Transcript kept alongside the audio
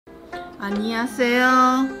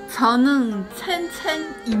안녕하세요. 저는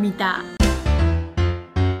천천입니다.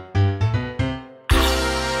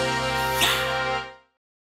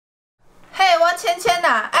嘿，我芊芊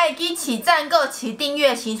呐，爱记起赞、购起订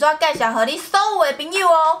阅、起刷介绍和你所有的朋友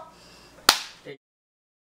哦。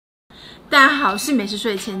大家好，我是美食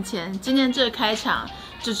水芊芊。今天这个开场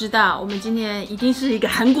就知道，我们今天一定是一个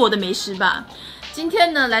韩国的美食吧。今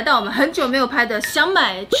天呢，来到我们很久没有拍的想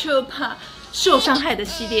买却又怕受伤害的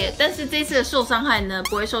系列，但是这次的受伤害呢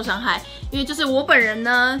不会受伤害，因为就是我本人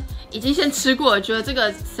呢已经先吃过了，觉得这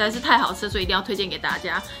个实在是太好吃，所以一定要推荐给大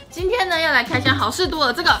家。今天呢要来开箱好事多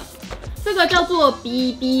的这个叫做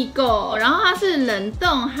BBGO， 然后它是冷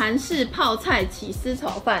冻韩式泡菜起司炒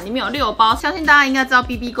饭，里面有6包，相信大家应该知道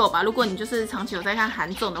BBGO 吧？如果你就是长期有在看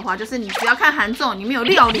韩综的话，就是你只要看韩综，里面有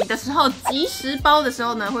料理的时候，即时包的时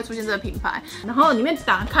候呢，会出现这个品牌。然后里面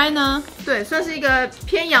打开呢，对，算是一个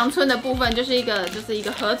偏阳春的部分，就是一个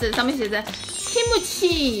盒子，上面写着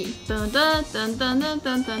kimchi， 噔噔噔噔噔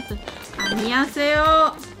噔噔，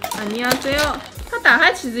안녕하세요， 안녕하세요。它打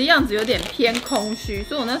开其实样子有点偏空虚，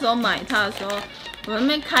所以我那时候买它的时候，我在那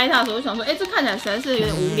边开它的时候，我想说，这看起来实在是有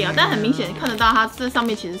点无聊，但很明显看得到它这上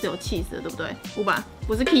面其实是有 cheese 的，对不对？不吧？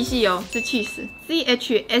不是 cheese 哦，是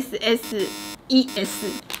cheese，CHSSES。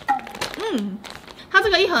它这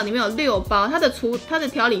个一盒里面有6包，它的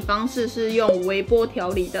调理方式是用微波调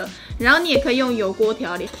理的，然后你也可以用油锅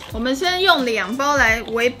调理。我们先用2包来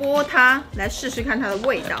微波它，来试试看它的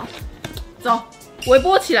味道。走。微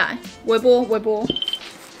波起来，微波。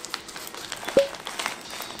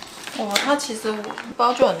哇，它其实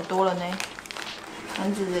包就很多了呢，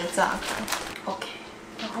盘子直接炸开 ，OK，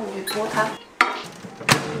 然后微波它。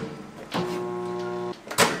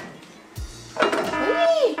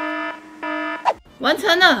完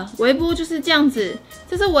成了，微波就是这样子，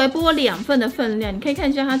这是微波2份的分量，你可以看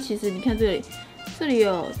一下它其实，你看这里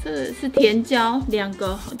有，这是甜椒2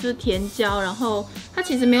个，就是甜椒，然后它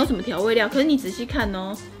其实没有什么调味料，可是你仔细看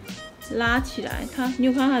哦，拉起来，你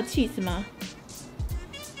有看到它的 cheese 吗？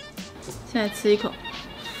现在吃一口，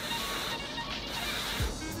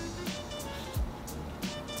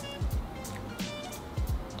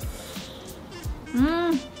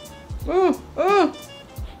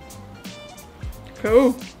可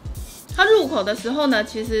恶！它入口的时候呢，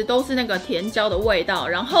其实都是那个甜椒的味道，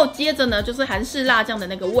然后接着呢就是韩式辣酱的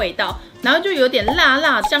那个味道，然后就有点辣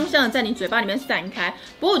辣香香的在你嘴巴里面散开。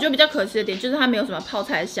不过我觉得比较可惜的点就是它没有什么泡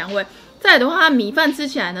菜的香味。再来的话，它米饭吃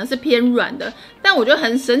起来呢是偏软的，但我觉得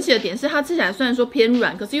很神奇的点是它吃起来虽然说偏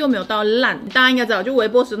软，可是又没有到烂。大家应该知道，就微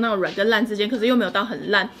波时那种软跟烂之间，可是又没有到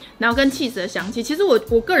很烂，然后跟 cheese 的香气。其实我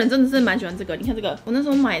个人真的是蛮喜欢这个。你看这个，我那时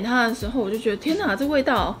候买它的时候，我就觉得天哪，这味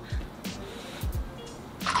道！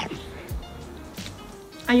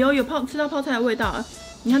哎呦，吃到泡菜的味道啊！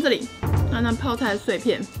你看这里，那泡菜的碎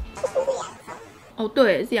片。哦，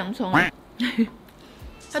对，是洋葱。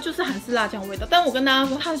它就是韩式辣酱味道，但我跟大家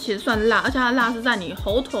说，它其实算辣，而且它辣是在你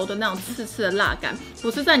喉头的那种刺刺的辣感，不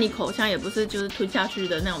是在你口腔，也不是就是吞下去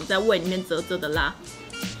的那种在胃里面啧啧的辣。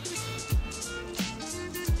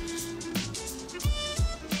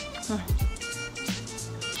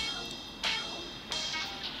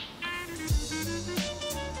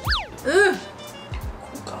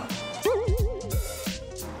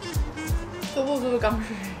这布是不是刚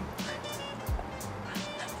洗？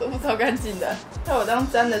这布超干净的，但我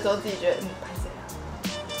当沾的时候自己觉得，拍谁啊？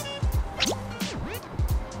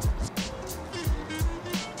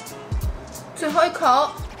最后一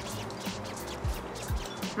口，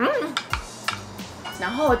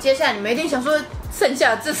然后接下来你们一定想说，剩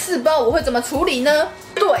下的这4包我会怎么处理呢？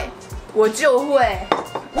对，我就会，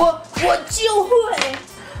我就会，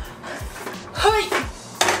嘿。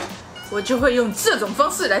我就会用这种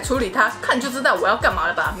方式来处理它，看就知道我要干嘛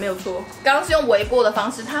了吧？没有错，刚刚是用微波的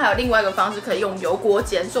方式，它还有另外一个方式可以用油锅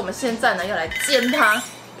煎，所以我们现在呢要来煎它，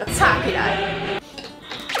要炸起来。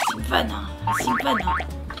兴奋啊，兴奋啊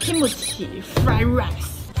 ！Kimchi fried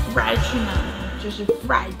rice，fried tuna 就是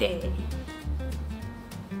Friday，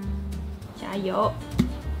 加油！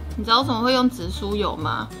你知道为什么会用紫苏油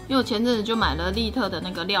吗？因为我前阵子就买了利特的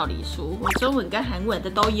那个料理书，我中文跟韩文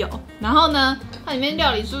的都有。然后呢，它里面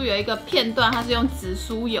料理书有一个片段，它是用紫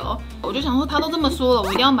苏油，我就想说他都这么说了，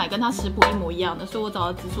我一定要买跟它食谱一模一样的，所以我找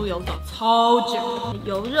了紫苏油找超久。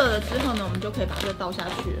油热了之后呢，我们就可以把这个倒下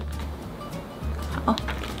去了。好，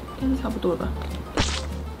应该是差不多了吧？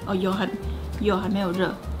哦，油还没有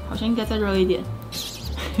热，好像应该再热一点。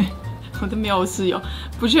我都没有试油，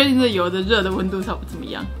不确定这油的热的温度怎么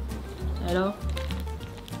样。来喽！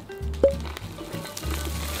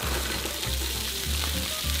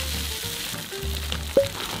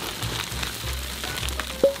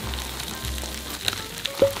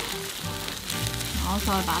后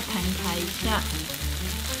稍微把它摊开一下。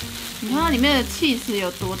你看它里面的cheese有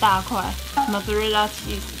多大块 ，mozzarella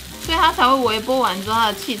cheese， 所以它才会微波完之后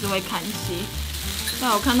它的cheese会砍稀。但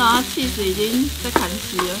我看到它cheese已经在砍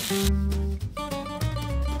稀了，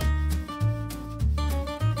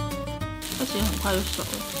它其实很快就熟了，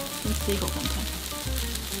先吃一口看看。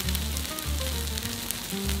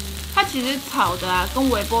它其实炒的啊，跟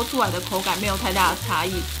微波出来的口感没有太大的差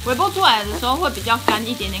异。微波出来的时候会比较干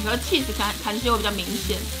一点点，可是cheese砍稀会比较明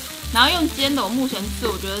显。然后用煎的，我目前吃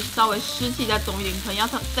我觉得稍微湿气再重一点，可能要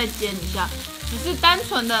再煎一下。只是单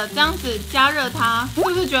纯的这样子加热它，是不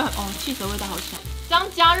是觉得很cheese的味道好强？这样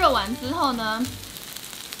加热完之后呢，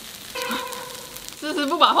迟迟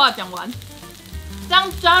不把话讲完。这样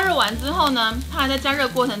加热完之后呢，它还在加热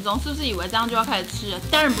过程中，是不是以为这样就要开始吃了？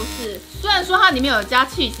当然不是。虽然说它里面有加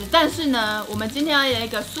cheese， 但是呢，我们今天要有一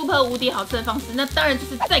个 super 无敌好吃的方式，那当然就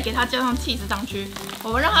是再给它加上 cheese 上去。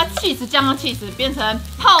我们让它 cheese 加上 cheese 变成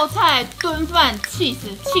泡菜炖饭 cheese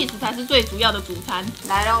才是最主要的主餐。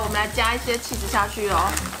来了，我们来加一些 cheese 下去哦，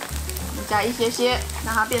我们加一些，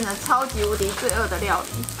让它变成超级无敌罪恶的料理。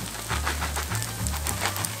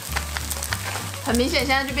很明显，现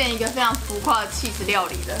在就变成一个非常浮夸的cheese料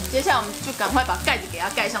理了。接下来我们就赶快把盖子给它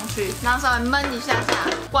盖上去，然后稍微焖一下，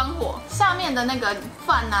关火。下面的那个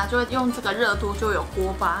饭呢，就会用这个热度就会有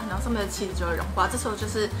锅巴，然后上面的cheese就会融化。这时候就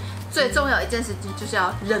是最重要的一件事情，就是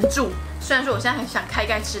要忍住。虽然说我现在很想开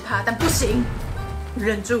盖吃它，但不行，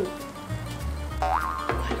忍住。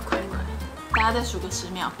快！大家再数个10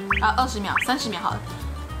秒，20秒、30秒好了。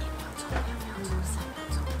1秒钟、2秒钟、3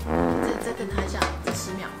秒钟，再等它一下，这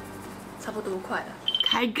10秒。差不多快了，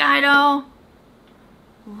开盖了哦！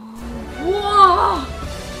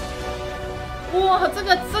哇，这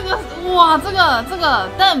个，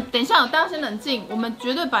但等一下，大家先冷静，我们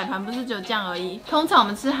绝对摆盘不是只有这样而已。通常我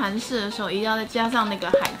们吃韩式的时候，一定要再加上那个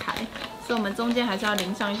海苔，所以我们中间还是要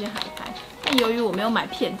淋上一些海苔。但由于我没有买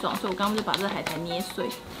片状，所以我刚刚就把这个海苔捏碎。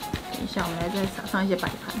等一下，我们来再撒上一些摆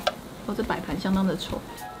盘。这摆盘相当的丑，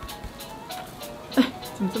怎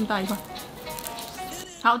么这么大一块？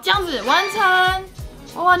好，这样子完成。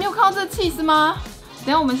哇，你有看到这个 cheese 吗？等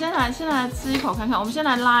一下我们先来吃一口看看。我们先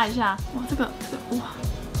来拉一下。哇，这个哇！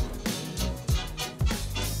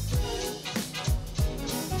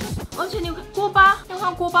而且你有看锅巴？你有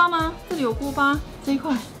看到锅巴吗？这里有锅巴这一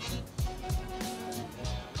块。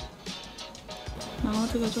然后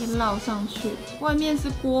这个就绕上去，外面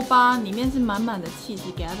是锅巴，里面是满满的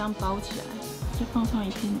cheese，给它这样包起来，再放上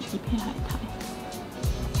一片海苔。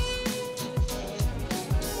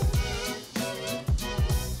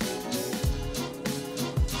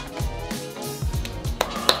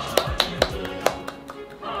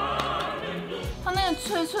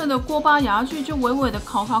脆脆的锅巴咬下去就微微的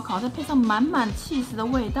烤，再配上满满cheese的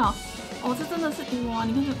味道，这真的是哇！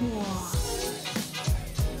你看这哇！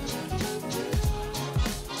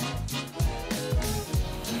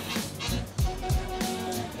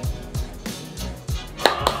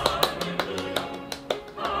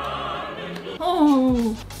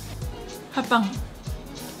太棒了，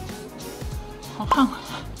好烫！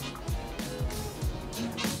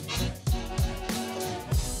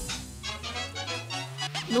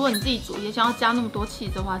如果你自己煮也想要加那么多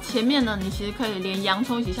cheese的话，前面呢你其实可以连洋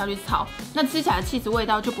葱一起下去炒，那吃起来cheese味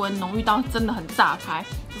道就不会浓郁到真的很炸开。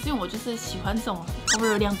只是因为我就是喜欢这种高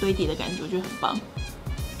热量堆叠的感觉，我觉得很棒。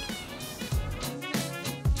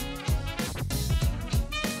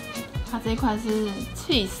它这一块是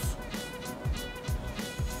cheese，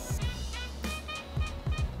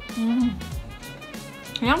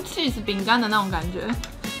 很像 cheese 饼干的那种感觉。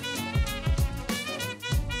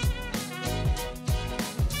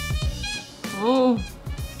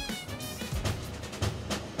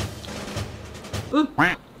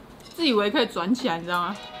自以为可以转起来，你知道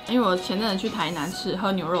吗？因为我前阵子去台南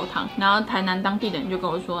喝牛肉汤，然后台南当地的人就跟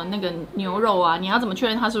我说，那个牛肉啊，你要怎么确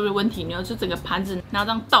认它是不是温体牛？就整个盘子，然后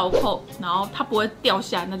这样倒扣，然后它不会掉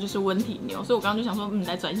下来，那就是温体牛。所以我刚刚就想说，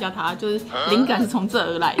来转一下它，就是灵感是从这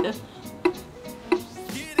而来的。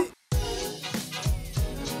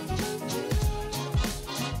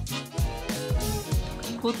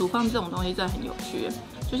我煮饭这种东西真的很有趣，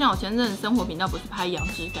就像我前阵子生活频道不是拍杨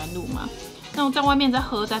枝甘露吗？那我在外面在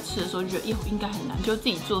吃的时候就觉得，应该很难，就自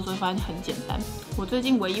己做的时候发现很简单。我最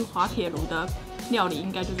近唯一滑铁卢的料理，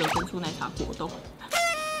应该就是珍珠奶茶果冻，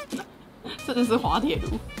真的是滑铁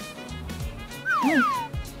卢。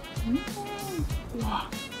哇！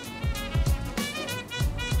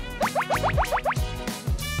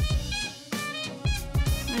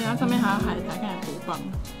它上面还有海苔，看起来多棒！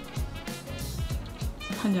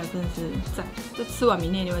看起来真的是赞，这吃完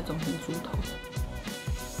明天就会肿成猪头。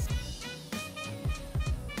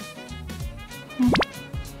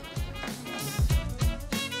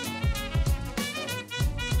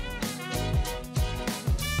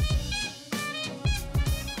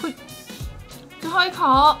最后一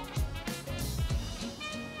口。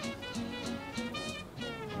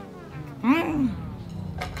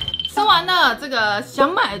吃完了这个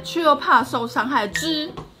想买却又怕受伤害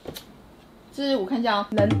之，我看一下哦，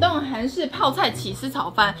冷冻韩式泡菜起司炒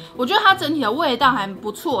饭，我觉得它整体的味道还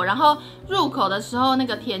不错，然后入口的时候那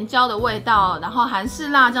个甜椒的味道，然后韩式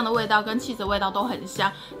辣酱的味道跟起司的味道都很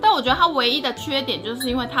香，但我觉得它唯一的缺点就是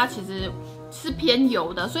因为它其实是偏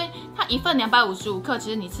油的，所以它一份255克，其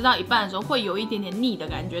实你吃到一半的时候会有一点点腻的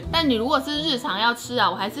感觉。但你如果是日常要吃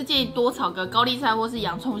啊，我还是建议多炒个高丽菜或是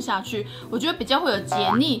洋葱下去，我觉得比较会有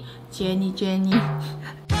解腻。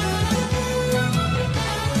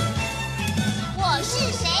我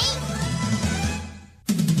是谁？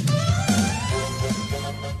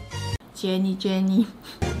解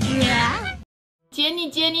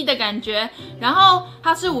腻的感觉，然后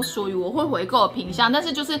它是属于我会回购的品项，但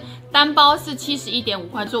是就是单包是71.5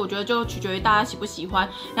块，所以我觉得就取决于大家喜不喜欢。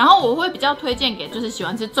然后我会比较推荐给就是喜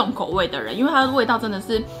欢吃重口味的人，因为它的味道真的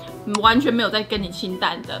是完全没有在跟你清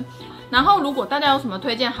淡的。然后如果大家有什么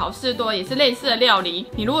推荐好市多也是类似的料理，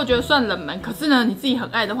你如果觉得算冷门，可是呢你自己很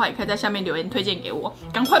爱的话，也可以在下面留言推荐给我。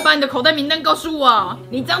赶快把你的口袋名单告诉我，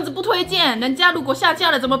你这样子不推荐，人家如果下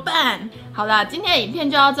架了怎么办？好啦，今天的影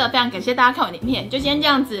片就到这，非常感谢大家看我的影片，就先这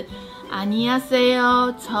样子。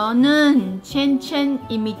안녕하세요，저는千千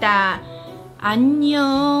입니다。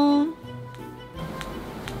안녕。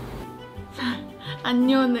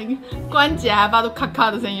안녕，那个关节还发出咔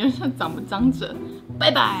咔的声音，像长不长着。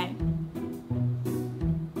拜拜。